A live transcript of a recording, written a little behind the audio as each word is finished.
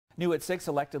New at 6,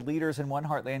 elected leaders in one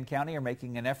Heartland County are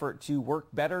making an effort to work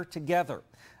better together.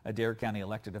 Adair County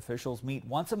elected officials meet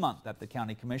once a month at the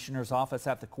county commissioner's office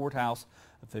at the courthouse.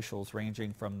 Officials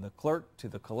ranging from the clerk to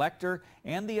the collector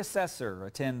and the assessor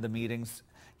attend the meetings.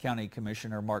 County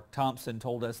Commissioner Mark Thompson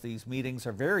told us these meetings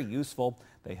are very useful.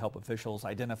 They help officials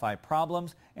identify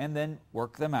problems and then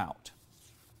work them out.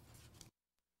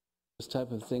 This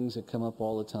type of things that come up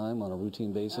all the time on a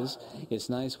routine basis. It's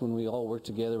nice when we all work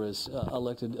together as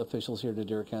elected officials here in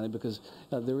Adair County, because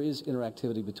there is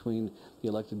interactivity between the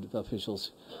elected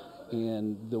officials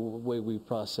and the way we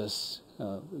process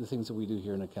the things that we do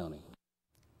here in the county.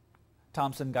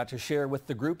 Thompson got to share with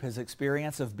the group his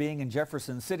experience of being in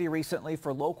Jefferson City recently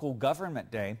for Local Government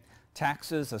Day.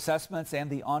 Taxes, assessments, and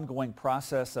the ongoing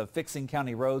process of fixing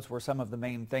county roads were some of the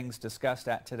main things discussed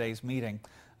at today's meeting.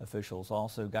 Officials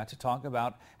also got to talk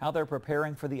about how they're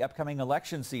preparing for the upcoming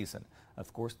election season.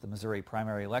 Of course, the Missouri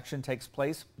primary election takes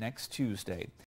place next Tuesday.